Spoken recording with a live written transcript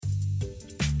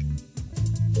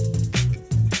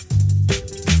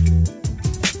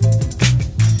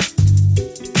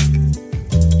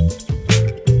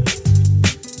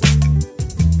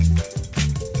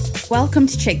Welcome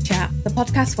to Chick Chat, the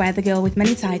podcast where the girl with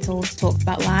many titles talks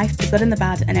about life, the good and the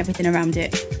bad, and everything around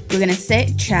it. We're going to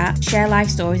sit, chat, share life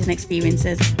stories and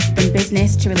experiences, from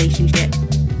business to relationship.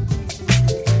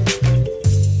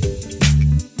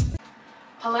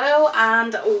 Hello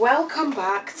and welcome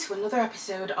back to another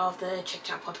episode of the Chick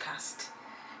Chat podcast.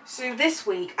 So this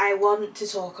week I want to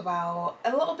talk about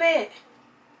a little bit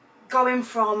going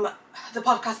from the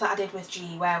podcast that I did with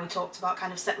G, where we talked about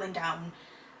kind of settling down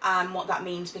and what that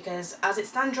means, because as it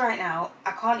stands right now,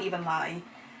 I can't even lie,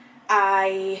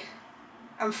 I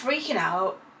am freaking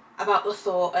out about the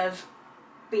thought of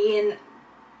being,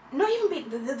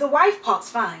 the wife part's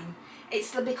fine,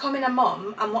 it's the becoming a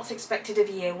mum and what's expected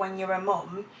of you when you're a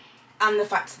mum, and the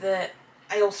fact that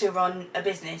I also run a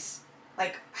business,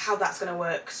 like how that's going to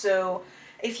work. So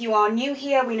if you are new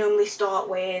here, we normally start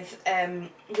with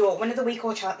your win of the week,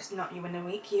 or not your win of the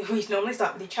week, we normally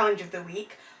start with your challenge of the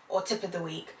week or tip of the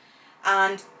week.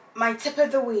 And my tip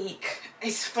of the week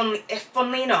is,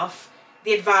 funnily enough,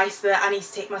 the advice that I need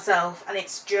to take myself, and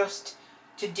it's just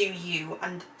to do you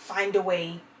and find a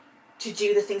way to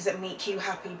do the things that make you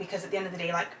happy, because at the end of the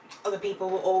day, like, other people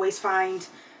will always find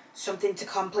something to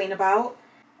complain about.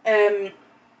 And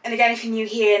again, if you're new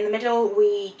here, in the middle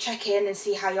we check in and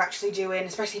see how you're actually doing,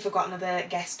 especially if I've got another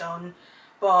guest on.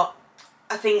 But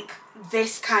I think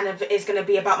this kind of is going to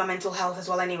be about my mental health as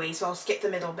well anyway, so I'll skip the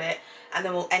middle bit and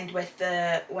then we'll end with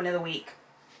the one of the week.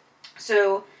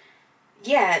 So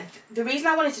yeah, the reason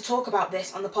I wanted to talk about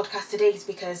this on the podcast today is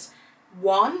because,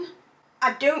 one,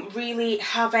 I don't really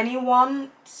have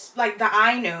anyone like that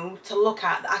I know to look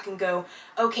at that I can go,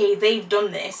 okay, they've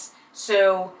done this,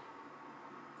 so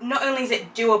not only is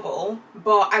it doable,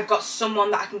 but I've got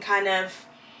someone that I can kind of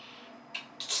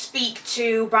speak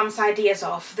to, bounce ideas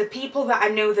off. The people that I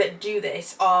know that do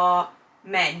this are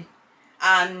men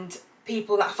and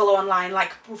people that I follow online.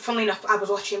 Like, funnily enough, I was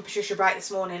watching Patricia Bright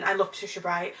this morning. I love Patricia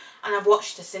Bright, and I've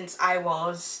watched her since I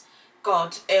was,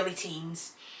 early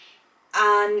teens.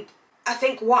 And I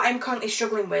think what I'm currently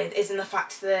struggling with is in the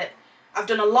fact that I've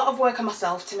done a lot of work on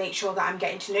myself to make sure that I'm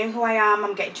getting to know who I am,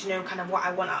 I'm getting to know kind of what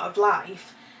I want out of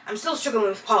life. I'm still struggling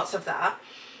with parts of that,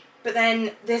 but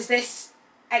then there's this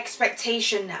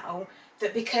expectation now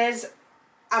that because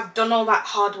I've done all that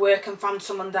hard work and found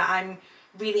someone that I'm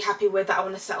really happy with, that I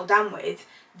want to settle down with,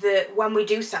 that when we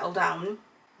do settle down,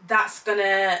 that's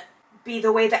gonna be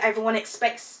the way that everyone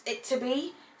expects it to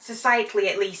be, societally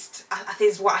at least,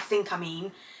 is what I think I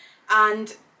mean.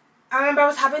 And I remember I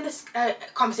was having this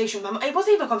conversation with my mum. It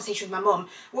wasn't even a conversation with my mum.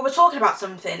 We were talking about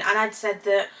something, and I'd said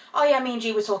that, oh yeah, me and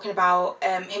G were talking about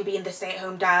him being the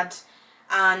stay-at-home dad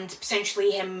and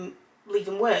potentially him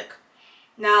leaving work.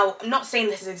 Now, I'm not saying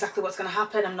this is exactly what's going to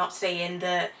happen. I'm not saying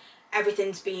that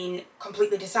everything's been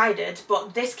completely decided,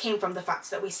 but this came from the fact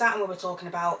that we sat and we were talking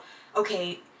about,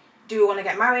 okay, do we want to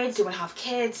get married? Do we want to have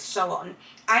kids? So on.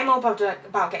 I'm all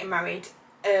about getting married.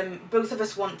 Both of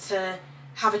us want to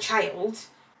have a child.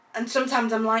 And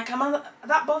sometimes I'm like, am I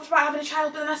that bothered about having a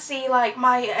child? But then I see, like,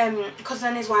 my cousin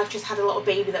and his wife just had a little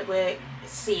baby that we're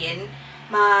seeing.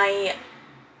 My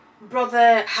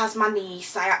brother has my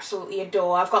niece I absolutely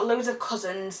adore. I've got loads of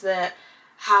cousins that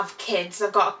have kids.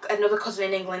 I've got another cousin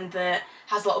in England that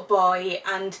has a little boy.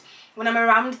 And when I'm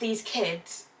around these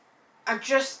kids,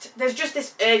 there's just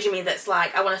this urge in me that's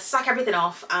like, I want to sack everything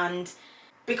off and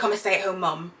become a stay-at-home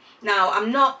mum. Now,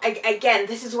 I'm not, again,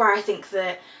 this is where I think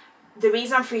that the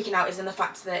reason I'm freaking out is in the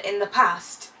fact that in the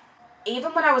past,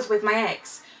 even when I was with my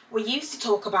ex, we used to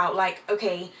talk about, like,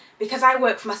 okay, because I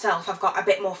work for myself, I've got a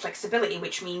bit more flexibility,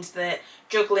 which means that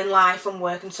juggling life and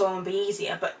work and so on will be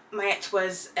easier. But my ex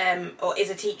was, or is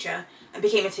a teacher, and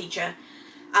became a teacher,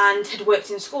 and had worked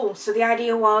in school. So the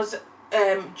idea was,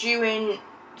 during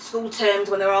school terms,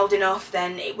 when they were old enough,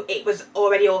 then it was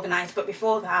already organised. But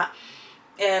before that,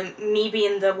 me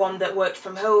being the one that worked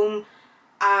from home,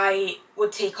 I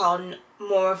would take on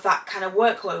more of that kind of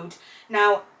workload.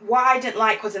 Now, what I didn't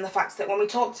like was in the fact that when we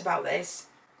talked about this,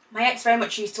 my ex very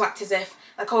much used to act as if,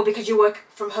 like, oh, because you work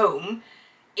from home,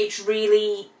 it's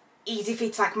really easy for you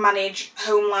to, like, manage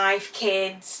home life,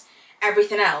 kids,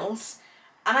 everything else.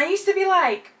 And I used to be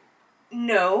like,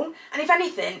 no. And if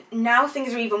anything, now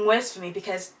things are even worse for me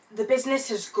because the business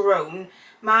has grown.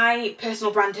 My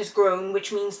personal brand has grown,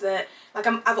 which means that, like,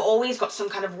 I've always got some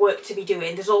kind of work to be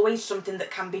doing. There's always something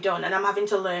that can be done, and I'm having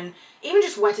to learn even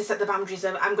just where to set the boundaries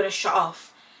of I'm going to shut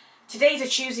off. Today's a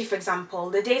Tuesday, for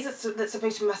example. The days that's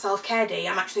supposed to be my self-care day,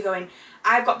 I'm actually going,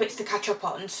 I've got bits to catch up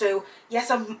on. So yes,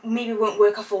 I maybe won't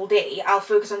work a full day. I'll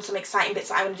focus on some exciting bits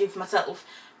that I want to do for myself.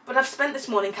 But I've spent this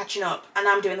morning catching up, and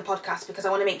I'm doing the podcast because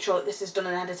I want to make sure that this is done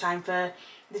ahead of time for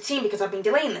the team, because I've been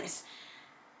delaying this.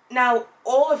 Now,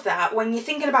 all of that, when you're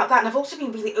thinking about that, and I've also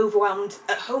been really overwhelmed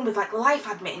at home with like life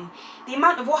admin, the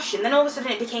amount of washing, then all of a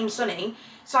sudden it became sunny,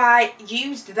 so I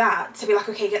used that to be like,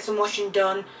 okay, get some washing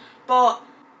done. But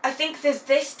I think there's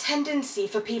this tendency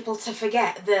for people to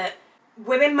forget that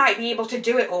women might be able to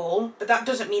do it all, but that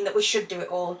doesn't mean that we should do it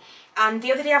all. And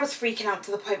the other day I was freaking out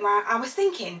to the point where I was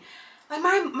thinking, like,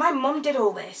 my mum did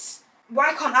all this,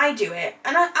 why can't I do it?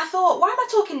 And I thought, why am I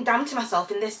talking down to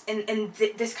myself in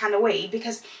this kind of way?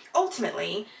 Because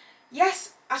ultimately,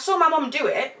 yes, I saw my mum do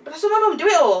it, but I saw my mum do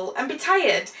it all and be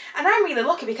tired. And I'm really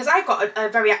lucky because I've got a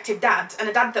very active dad, and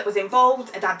a dad that was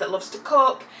involved, a dad that loves to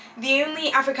cook. The only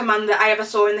African man that I ever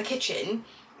saw in the kitchen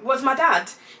was my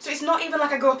dad. So it's not even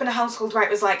like I grew up in a household where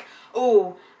it was like,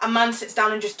 a man sits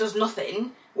down and just does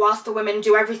nothing whilst the women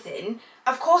do everything.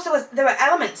 Of course there were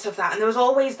elements of that, and there was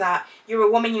always that, you're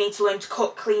a woman, you need to learn to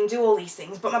cook, clean, do all these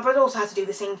things. But my brother also had to do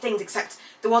the same things, except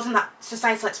there wasn't that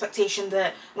societal expectation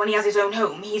that when he has his own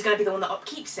home, he's going to be the one that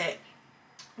upkeeps it.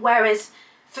 Whereas,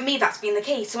 for me, that's been the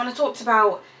case. So when I talked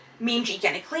about me and G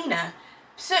getting a cleaner,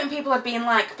 certain people have been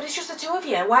like, but it's just the two of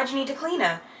you, why do you need a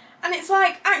cleaner? And it's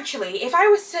like, actually, if I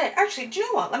was to, do you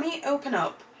know what, let me open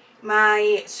up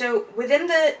so within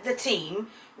the team,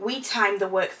 we time the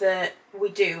work that we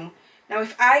do. Now,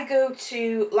 if I go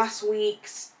to last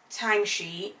week's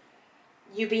timesheet,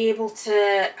 you'll be able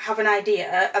to have an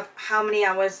idea of how many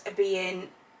hours are being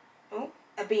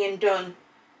done.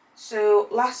 So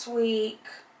last week,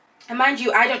 and mind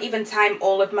you, I don't even time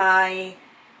all of my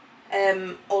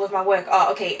work.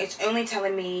 Oh, okay, it's only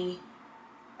telling me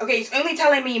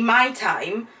my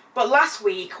time. But last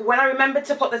week, when I remembered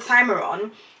to put the timer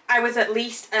on, I was at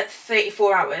least at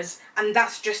 34 hours, and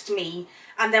that's just me.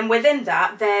 And then within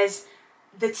that, there's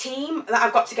the team that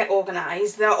I've got to get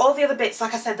organised. There are all the other bits,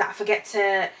 like I said, that I forget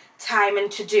to time and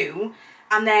to do.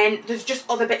 And then there's just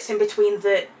other bits in between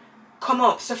that come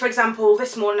up. So for example,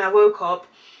 this morning I woke up,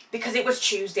 because it was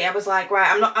Tuesday, I was like, right,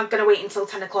 I'm going to wait until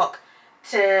 10 o'clock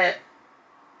to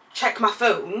check my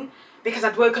phone, because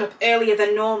I'd woken up earlier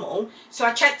than normal. So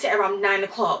I checked it around 9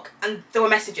 o'clock, and there were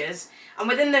messages. And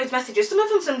within those messages, some of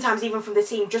them sometimes even from the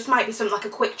team, just might be something like a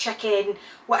quick check-in,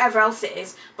 whatever else it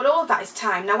is. But all of that is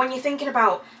time. Now, when you're thinking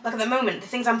about, like at the moment, the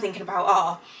things I'm thinking about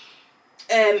are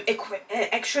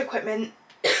extra equipment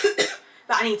that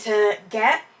I need to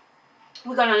get.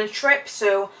 We're going on a trip,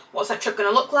 so what's that trip going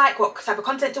to look like? What type of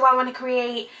content do I want to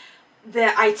create?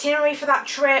 The itinerary for that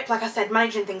trip, like I said,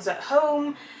 managing things at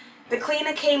home. The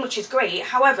cleaner came, which is great.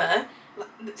 However,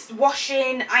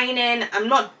 washing, ironing, I'm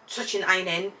not touching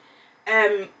ironing.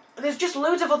 There's just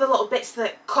loads of other little bits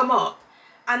that come up.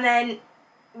 And then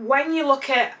when you look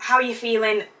at how you're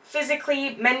feeling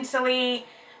physically, mentally,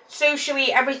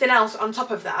 socially, everything else on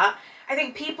top of that, I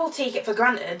think people take it for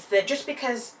granted that just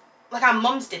because, like, our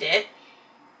mums did it,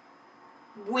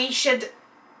 we should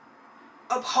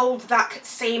uphold that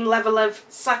same level of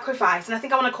sacrifice. And I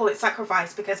think I want to call it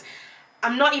sacrifice, because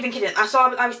I'm not even kidding.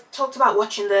 I talked about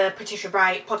watching the Patricia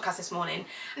Bright podcast this morning,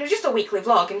 and it was just a weekly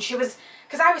vlog, and she was,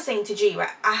 because I was saying to G, right,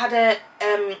 I had a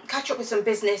catch up with some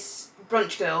business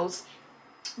brunch girls.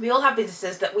 We all have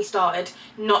businesses that we started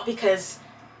not because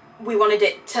we wanted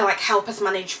it to like help us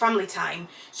manage family time.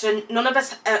 So one of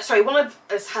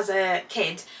us has a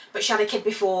kid, but she had a kid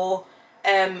before,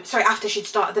 after she'd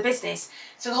started the business.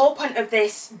 So the whole point of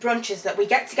this brunch is that we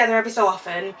get together every so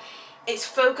often. It's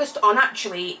focused on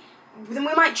actually, then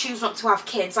we might choose not to have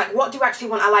kids. Like, what do we actually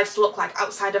want our lives to look like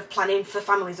outside of planning for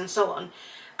families and so on?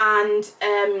 And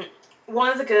one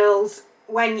of the girls,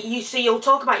 you'll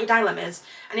talk about your dilemmas,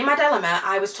 and in my dilemma,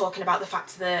 I was talking about the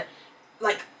fact that,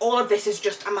 like, all of this is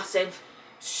just a massive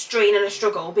strain and a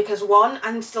struggle, because one,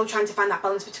 I'm still trying to find that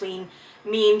balance between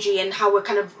me and G and how we're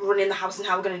kind of running the house and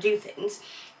how we're going to do things.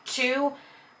 Two,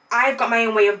 I've got my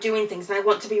own way of doing things, and I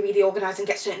want to be really organised and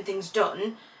get certain things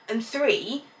done. And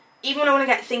three, even when I want to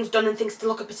get things done and things to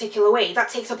look a particular way, that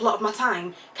takes up a lot of my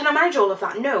time. Can I manage all of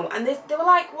that? No. And they were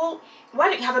like, well, why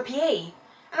don't you have a PA?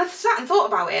 And I sat and thought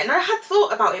about it, and I had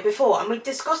thought about it before, and we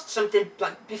discussed something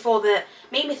like before that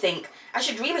made me think I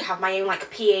should really have my own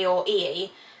like PA or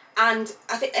EA. And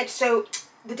I think so.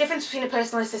 The difference between a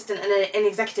personal assistant and an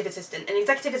executive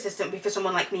assistant would be for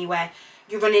someone like me, where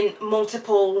you're running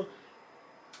multiple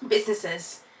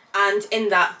businesses, and in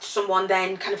that someone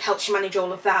then kind of helps you manage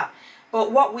all of that.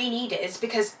 But what we need is,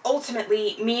 because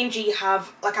ultimately me and G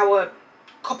have like our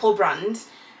couple brand.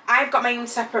 I've got my own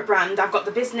separate brand, I've got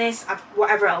the business,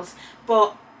 whatever else,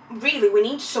 but really we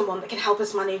need someone that can help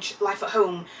us manage life at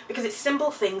home, because it's simple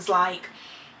things like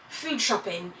food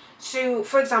shopping. So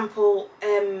for example,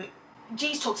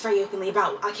 G's talks very openly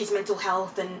about like his mental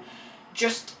health and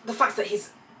just the fact that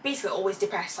his basically always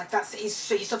depressed. Like he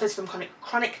suffers from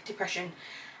chronic depression.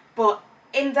 But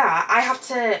in that, I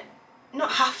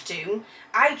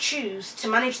choose to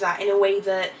manage that in a way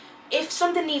that if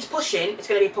something needs pushing, it's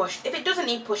going to be pushed. If it doesn't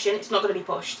need pushing, it's not going to be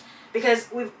pushed. Because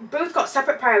we've both got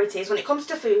separate priorities. When it comes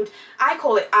to food, I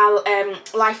call it our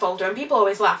life folder, and people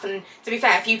always laugh. And to be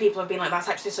fair, a few people have been like, that's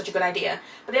actually such a good idea.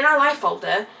 But in our life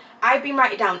folder, I've been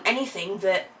writing down anything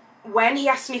that when he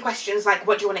asks me questions like,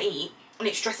 what do you want to eat? And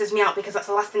it stresses me out because that's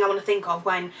the last thing I want to think of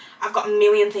when I've got a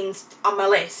million things on my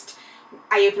list.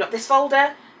 I open up this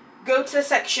folder, go to the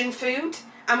section food,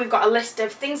 and we've got a list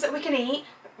of things that we can eat,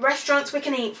 restaurants we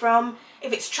can eat from.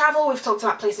 If it's travel, we've talked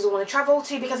about places we want to travel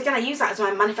to, because again, I use that as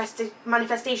my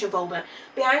manifestation folder.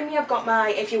 Behind me, I've got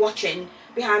if you're watching,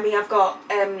 behind me I've got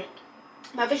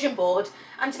my vision board.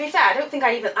 And to be fair, I don't think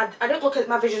I don't look at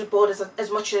my vision board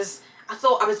as much as I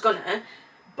thought I was gonna,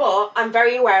 but I'm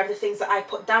very aware of the things that I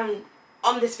put down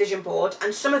on this vision board,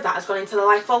 and some of that has gone into the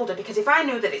life folder, because if I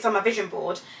know that it's on my vision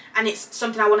board and it's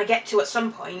something I want to get to at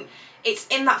some point, it's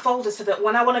in that folder so that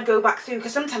when I want to go back through,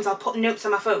 because sometimes I'll put notes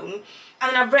on my phone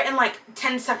and then I've written like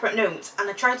 10 separate notes and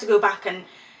I try to go back and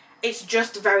it's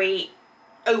just very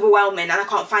overwhelming and I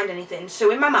can't find anything. So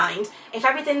in my mind, if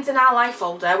everything's in our life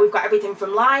folder, we've got everything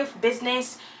from life,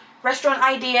 business, restaurant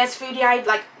ideas, foodie ideas,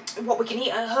 like what we can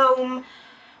eat at home,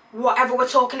 whatever we're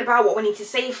talking about, what we need to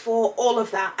save for, all of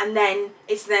that, and then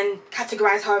it's then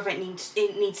categorised however it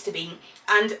needs to be.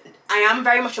 And I am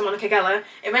very much a Monica Geller.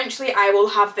 Eventually I will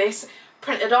have this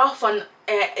printed off on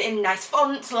in nice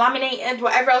fonts, laminated,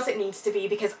 whatever else it needs to be,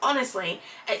 because honestly,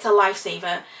 it's a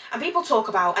lifesaver. And people talk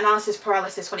about analysis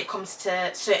paralysis when it comes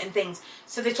to certain things.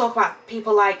 So they talk about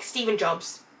people like Stephen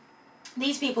Jobs.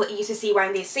 These people that you used to see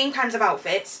wearing these same kinds of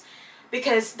outfits,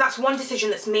 because that's one decision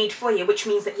that's made for you, which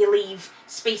means that you leave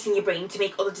space in your brain to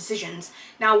make other decisions.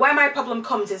 Now, where my problem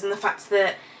comes is in the fact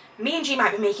that me and G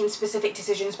might be making specific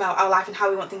decisions about our life and how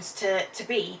we want things to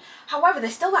be. However,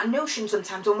 there's still that notion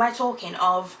sometimes when we're talking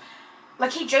of,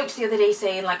 like he jokes the other day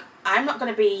saying, like, I'm not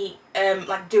going to be,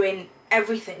 like, doing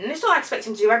everything. And it's not like I expect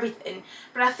him to do everything,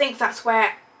 but I think that's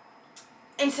where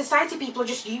in society people are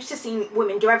just used to seeing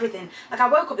women do everything. Like, I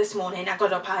woke up this morning, I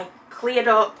got up, I cleared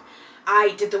up,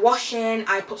 I did the washing,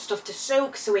 I put stuff to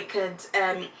soak so it could,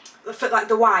 for like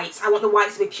the whites, I want the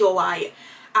whites to be pure white.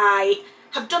 I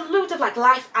have done loads of like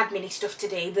life admin-y stuff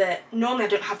today that normally I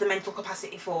don't have the mental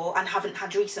capacity for and haven't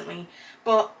had recently.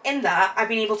 But in that, I've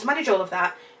been able to manage all of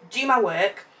that, do my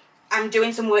work. I'm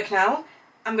doing some work now.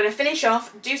 I'm going to finish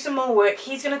off, do some more work,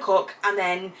 he's going to cook, and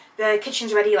then the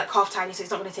kitchen's already like half tidy, so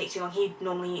it's not going to take too long. He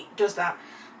normally does that.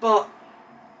 But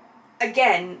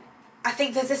again, I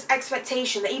think there's this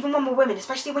expectation that even when we're women,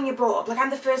 especially when you're brought up, like I'm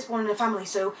the firstborn in a family,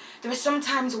 so there are some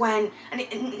times when,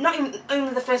 and not even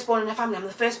only the firstborn in a family, I'm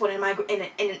the firstborn in an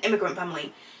immigrant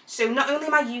family. So not only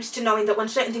am I used to knowing that when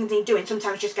certain things need doing,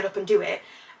 sometimes just get up and do it,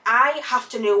 I have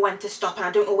to know when to stop, and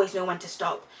I don't always know when to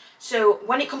stop. So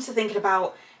when it comes to thinking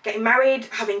about getting married,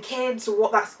 having kids,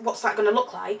 what's that going to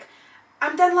look like,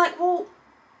 I'm then like, well,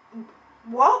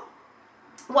 what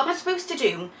am I supposed to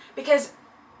do? Because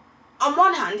on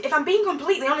one hand, if I'm being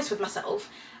completely honest with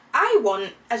myself, I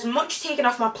want as much taken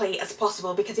off my plate as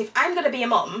possible, because if I'm going to be a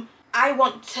mum, I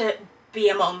want to be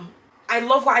a mum. I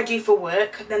love what I do for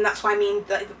work, then that's why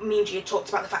me and Gia talked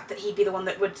about the fact that he'd be the one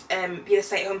that would be the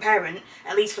stay-at-home parent,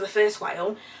 at least for the first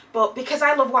while. But because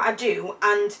I love what I do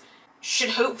and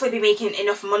should hopefully be making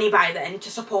enough money by then to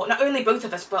support not only both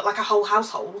of us, but like a whole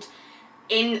household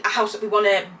in a house that we want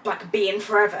to like be in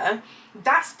forever,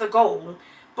 that's the goal.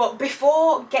 But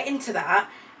before getting to that,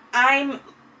 I'm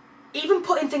even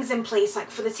putting things in place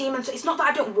like for the team, and so it's not that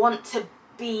I don't want to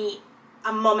be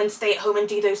a mum and stay at home and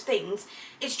do those things,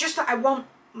 it's just that I want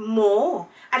more.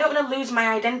 I don't want to lose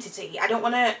my identity. I don't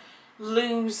want to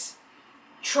lose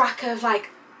track of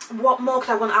like what more could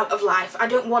I want out of life. I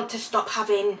don't want to stop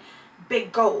having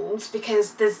big goals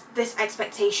because there's this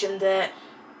expectation that,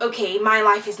 okay, my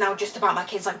life is now just about my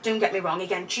kids. Like, don't get me wrong,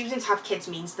 again, choosing to have kids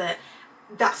means that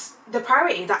that's the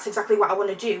priority, that's exactly what I want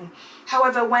to do.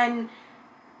 However, when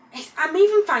I'm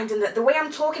even finding that the way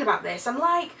I'm talking about this, I'm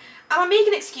like, am I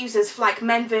making excuses for like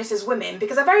men versus women?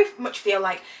 Because I very much feel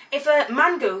like if a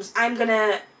man goes, I'm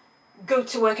gonna go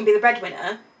to work and be the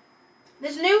breadwinner,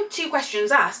 there's no two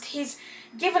questions asked. He's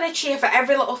given a cheer for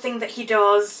every little thing that he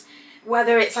does,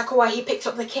 whether it's like, oh, he picked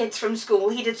up the kids from school,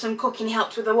 he did some cooking, he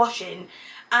helped with the washing.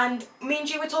 And me and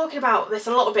you were talking about this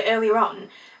a little bit earlier on,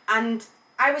 and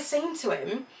I was saying to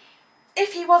him,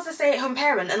 if he was a stay-at-home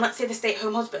parent, and let's say the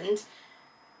stay-at-home husband,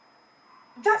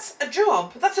 that's a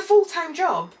job. That's a full-time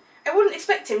job. I wouldn't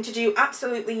expect him to do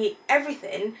absolutely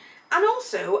everything. And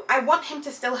also, I want him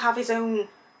to still have his own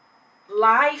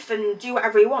life and do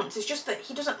whatever he wants. It's just that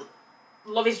he doesn't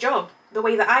love his job the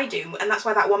way that I do, and that's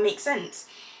why that one makes sense.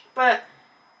 But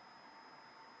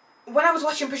when I was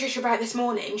watching Patricia Bright this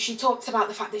morning, she talked about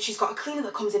the fact that she's got a cleaner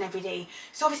that comes in every day.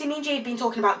 So obviously me and Jay have been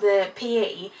talking about the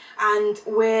PA, and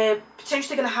we're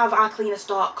potentially going to have our cleaner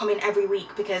start coming every week,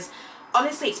 because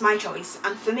honestly it's my choice,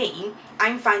 and for me,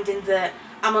 I'm finding that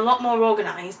I'm a lot more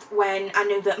organised when I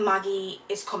know that Maggie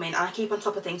is coming, and I keep on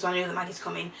top of things when I know that Maggie's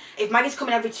coming. If Maggie's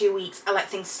coming every 2 weeks, I let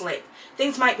things slip.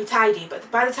 Things might be tidy, but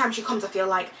by the time she comes, I feel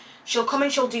like she'll come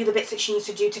and she'll do the bits that she needs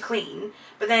to do to clean,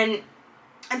 but then,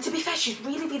 and to be fair, she's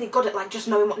really, really good at, like, just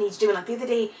knowing what needs doing. Like, the other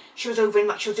day, she was over and,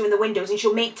 like, she was doing the windows, and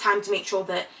she'll make time to make sure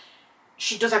that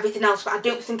she does everything else, but I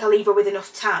don't think I leave her with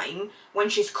enough time when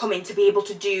she's coming to be able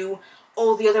to do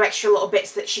all the other extra little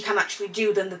bits that she can actually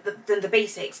do than the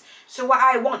basics. So what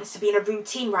I want is to be in a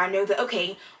routine where I know that,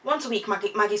 okay, once a week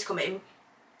Maggie's coming.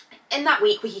 In that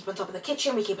week, we keep on top of the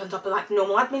kitchen, we keep on top of, like,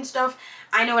 normal admin stuff.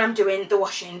 I know when I'm doing the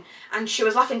washing. And she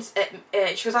was laughing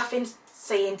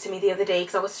saying to me the other day,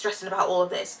 because I was stressing about all of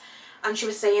this, and she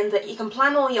was saying that you can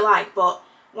plan all you like, but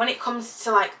when it comes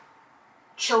to, like,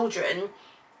 children,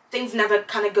 things never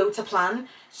kind of go to plan.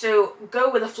 So go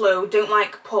with the flow. Don't,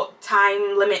 like, put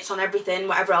time limits on everything,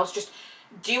 whatever else. Just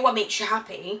do what makes you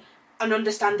happy, and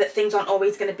understand that things aren't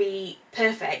always going to be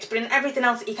perfect. But in everything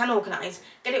else that you can organise,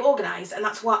 get it organised. And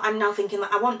that's what I'm now thinking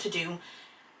that I want to do.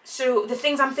 So the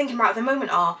things I'm thinking about at the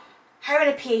moment are hiring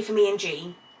a PA for me and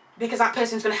G, because that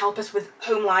person's going to help us with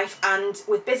home life and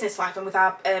with business life, and with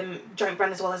our joint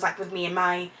brand, as well as, like, with me and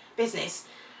my business.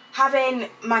 Having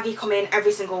Maggie come in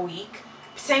every single week.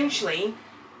 Potentially,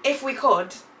 if we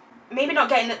could, maybe not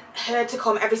getting her to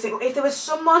come every single... If there was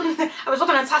someone... I was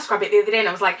looking on TaskRabbit the other day and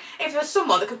I was like, if there was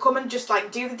someone that could come and just,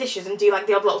 like, do the dishes and do, like,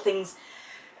 the odd little things...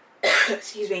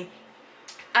 excuse me.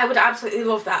 I would absolutely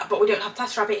love that, but we don't have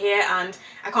TaskRabbit here, and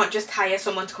I can't just hire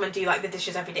someone to come and do, like, the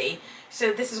dishes every day.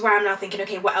 So this is where I'm now thinking,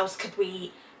 okay, what else could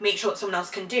we make sure that someone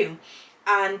else can do?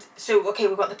 And so, okay,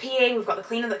 we've got the PA, we've got the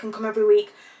cleaner that can come every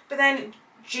week, but then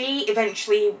G,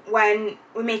 eventually, when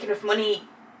we make enough money,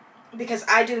 because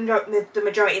I do the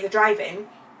majority of the driving,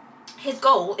 his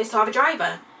goal is to have a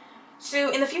driver.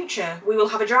 So in the future, we will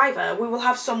have a driver. We will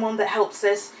have someone that helps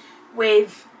us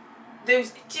with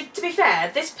those... To be fair,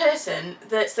 this person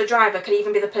that's the driver could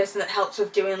even be the person that helps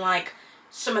with doing, like,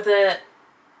 some of the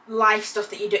life stuff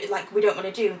that you do, like, we don't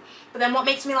want to do. But then what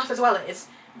makes me laugh as well is,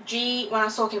 G, when I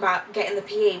was talking about getting the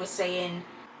PA, was saying,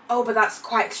 oh, but that's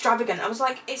quite extravagant. I was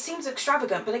like, it seems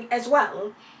extravagant, but as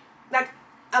well, like,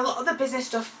 a lot of the business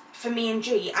stuff for me and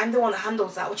G, I'm the one that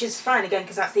handles that, which is fine, again,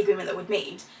 because that's the agreement that we'd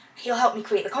made. He'll help me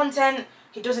create the content,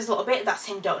 he does his little bit, that's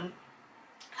him done.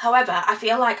 However, I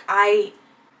feel like I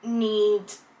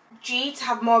need G to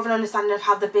have more of an understanding of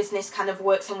how the business kind of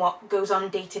works and what goes on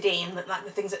day to day, and, like,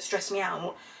 the things that stress me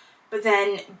out, but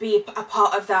then be a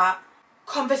part of that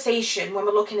conversation when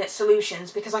we're looking at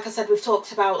solutions, because, like I said, we've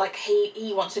talked about, like,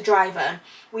 he wants a driver.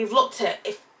 We've looked at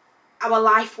if our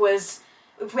life was...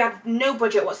 If we had no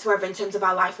budget whatsoever in terms of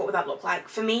our life, what would that look like?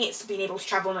 For me, it's being able to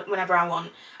travel whenever I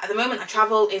want. At the moment, I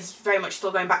travel is very much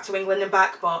still going back to England and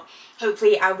back, but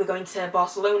hopefully I'll be going to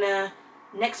Barcelona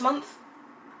next month.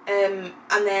 And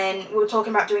then we were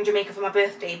talking about doing Jamaica for my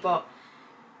birthday, but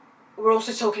we're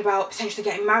also talking about potentially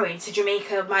getting married. So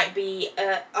Jamaica might be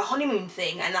a honeymoon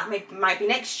thing, and that might be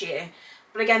next year.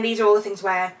 But again, these are all the things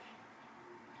where,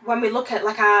 when we look at,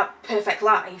 like, our perfect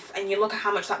life, and you look at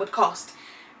how much that would cost,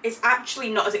 it's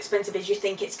actually not as expensive as you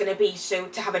think it's going to be. So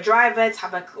to have a driver, to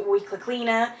have a weekly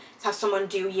cleaner, to have someone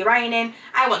do your ironing.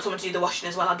 I want someone to do the washing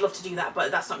as well. I'd love to do that,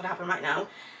 but that's not going to happen right now.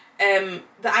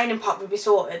 The ironing pot would be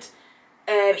sorted.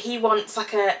 He wants,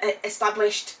 like, a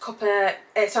established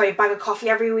bag of coffee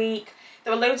every week.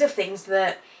 There are loads of things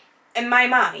that, in my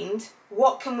mind,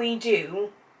 what can we do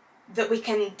that we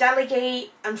can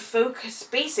delegate and focus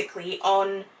basically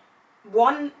on,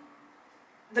 1,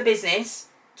 the business,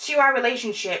 2, our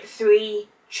relationship, 3,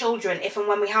 children, if and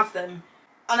when we have them.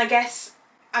 And I guess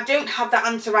I don't have that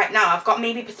answer right now. I've got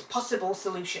maybe possible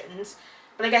solutions,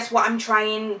 but I guess what I'm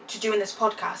trying to do in this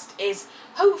podcast is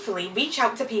hopefully reach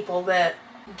out to people that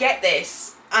get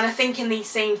this and are thinking these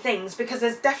same things, because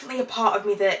there's definitely a part of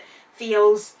me that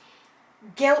feels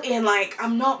guilty and like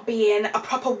I'm not being a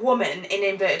proper woman, in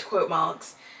inverted quote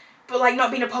marks, but, like,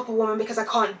 not being a proper woman because I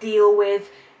can't deal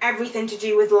with everything to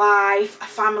do with life, a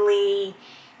family,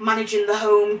 managing the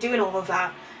home, doing all of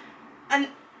that. And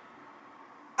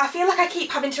I feel like I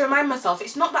keep having to remind myself,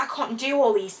 it's not that I can't do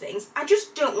all these things, I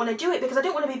just don't want to do it because I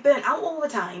don't want to be burnt out all the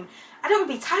time. I don't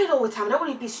want to be tired all the time, I don't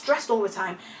want to be stressed all the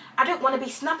time. I don't want to be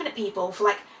snapping at people for,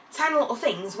 like, tiny little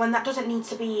things when that doesn't need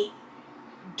to be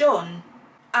done.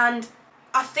 And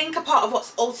I think a part of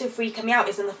what's also freaking me out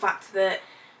is in the fact that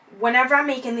whenever I'm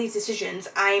making these decisions,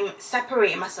 I'm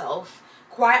separating myself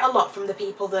quite a lot from the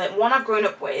people that, one, I've grown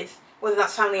up with, whether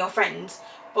that's family or friends,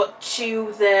 but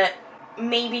two, that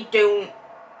maybe don't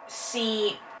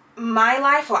see my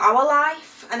life or our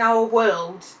life and our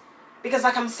world. Because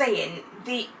like I'm saying,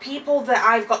 the people that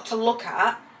I've got to look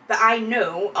at that I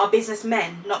know are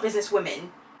businessmen, not businesswomen.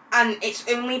 And it's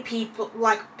only people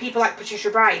like Patricia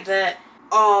Bright that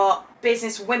are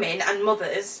business women and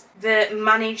mothers that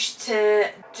manage to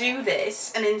do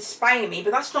this and inspire me,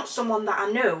 but that's not someone that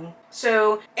I know.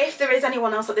 So if there is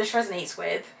anyone else that this resonates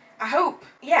with, I hope,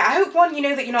 one, you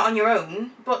know that you're not on your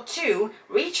own, but two,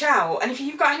 reach out. And if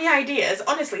you've got any ideas,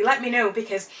 honestly, let me know,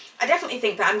 because I definitely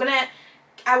think that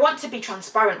I want to be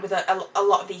transparent with a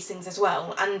lot of these things as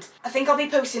well, and I think I'll be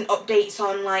posting updates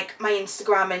on like my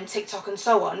Instagram and TikTok and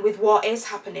so on with what is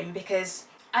happening, because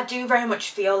I do very much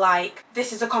feel like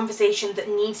this is a conversation that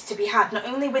needs to be had, not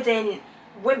only within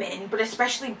women, but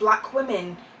especially black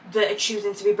women that are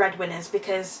choosing to be breadwinners,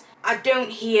 because I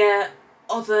don't hear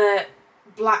other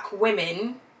black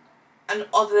women and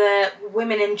other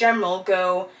women in general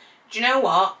go, do you know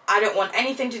what, I don't want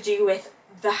anything to do with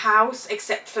the house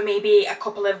except for maybe a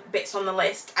couple of bits on the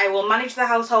list. I will manage the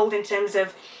household in terms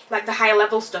of like the higher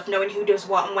level stuff, knowing who does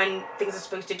what and when things are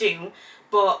supposed to do,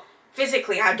 but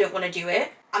physically I don't want to do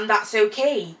it, and that's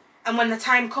okay. And when the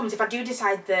time comes, if I do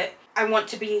decide that I want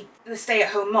to be the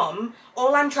stay-at-home mum,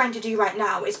 all I'm trying to do right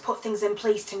now is put things in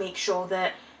place to make sure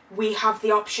that we have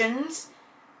the options.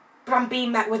 But I'm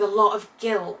being met with a lot of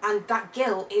guilt, and that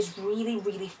guilt is really,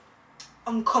 really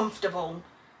uncomfortable.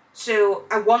 So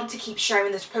I want to keep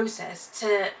sharing this process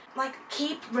to like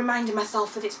keep reminding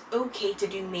myself that it's okay to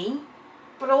do me,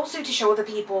 but also to show other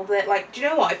people that, like, do you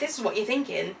know what, if this is what you're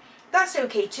thinking, that's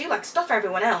okay too, like, stuff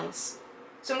everyone else.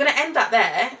 So I'm going to end that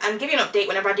there and give you an update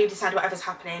whenever I do decide whatever's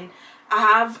happening. I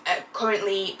have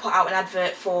currently put out an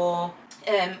advert for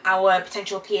our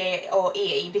potential PA or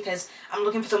EA, because I'm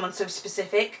looking for someone so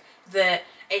specific that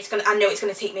I know it's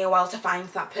going to take me a while to find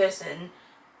that person.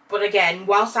 But again,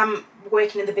 whilst I'm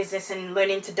working in the business and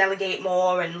learning to delegate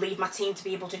more and leave my team to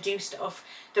be able to do stuff,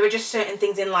 there are just certain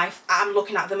things in life I'm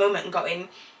looking at the moment and going,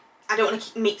 I don't want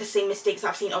to make the same mistakes that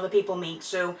I've seen other people make.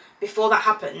 So before that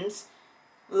happens,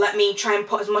 let me try and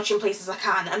put as much in place as I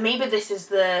can. And maybe this is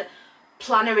the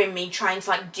planner in me trying to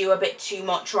like do a bit too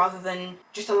much rather than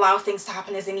just allow things to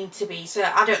happen as they need to be. So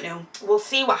I don't know. We'll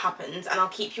see what happens and I'll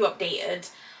keep you updated.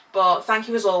 But thank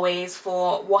you as always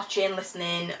for watching,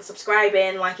 listening,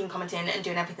 subscribing, liking, commenting and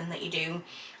doing everything that you do.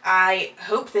 I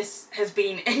hope this has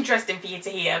been interesting for you to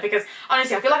hear, because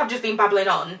honestly I feel like I've just been babbling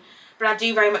on, but I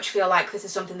do very much feel like this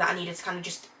is something that I needed to kind of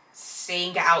just say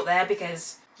and get out there,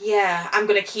 because yeah, I'm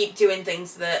going to keep doing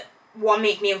things that, one,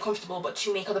 make me uncomfortable, but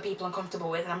two, make other people uncomfortable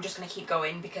with, and I'm just going to keep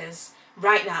going, because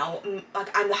right now,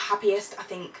 like, I'm the happiest I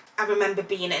think I remember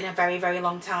being in a very, very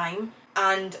long time.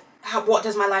 And what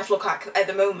does my life look like at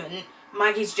the moment?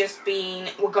 Maggie's just been,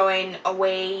 we're going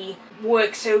away,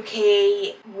 work's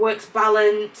okay, work's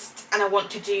balanced, and I want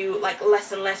to do like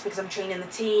less and less because I'm training the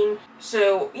team.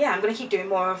 So yeah, I'm going to keep doing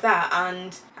more of that,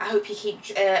 and I hope you keep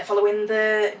following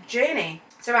the journey.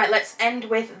 So right, let's end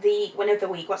with the win of the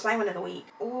week. What's my win of the week?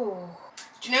 Oh,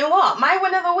 do you know what? My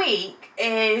win of the week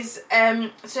is,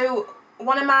 so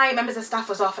one of my members of staff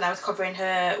was off and I was covering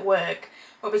her work,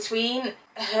 but between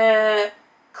her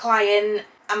client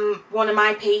and one of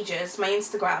my pages, my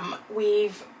Instagram,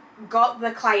 we've got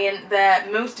the client their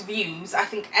most views I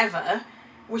think ever,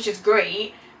 which is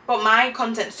great. But my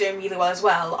content's doing really well as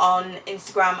well on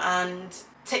Instagram and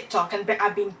TikTok, and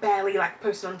I've been barely like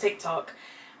posting on TikTok.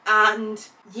 And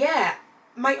yeah,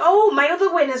 my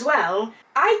other win as well,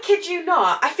 I kid you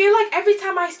not, I feel like every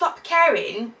time I stop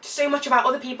caring so much about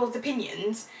other people's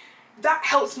opinions, that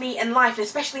helps me in life, and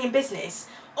especially in business.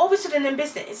 All of a sudden in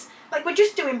business, like, we're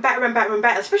just doing better and better and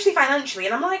better, especially financially,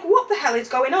 and I'm like, what the hell is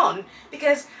going on?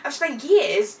 Because I've spent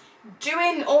years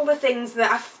doing all the things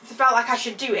that I felt like I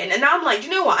should do in, and now I'm like, do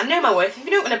you know what, I know my worth. If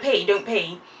you don't want to pay, don't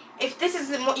pay. If this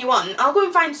isn't what you want, I'll go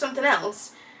and find something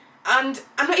else. And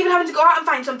I'm not even having to go out and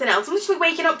find something else. I'm literally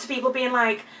waking up to people being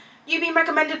like, you've been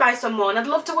recommended by someone, I'd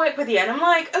love to work with you. And I'm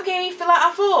like, okay, fill out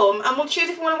our form and we'll choose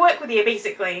if we want to work with you,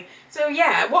 basically. So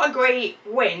yeah, what a great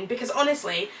win, because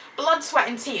honestly, blood, sweat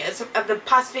and tears of the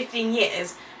past 15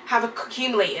 years have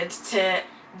accumulated to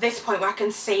this point where I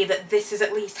can say that this is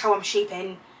at least how I'm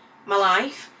shaping my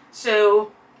life.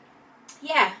 So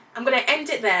yeah, I'm going to end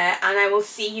it there, and I will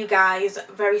see you guys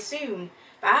very soon.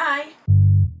 Bye!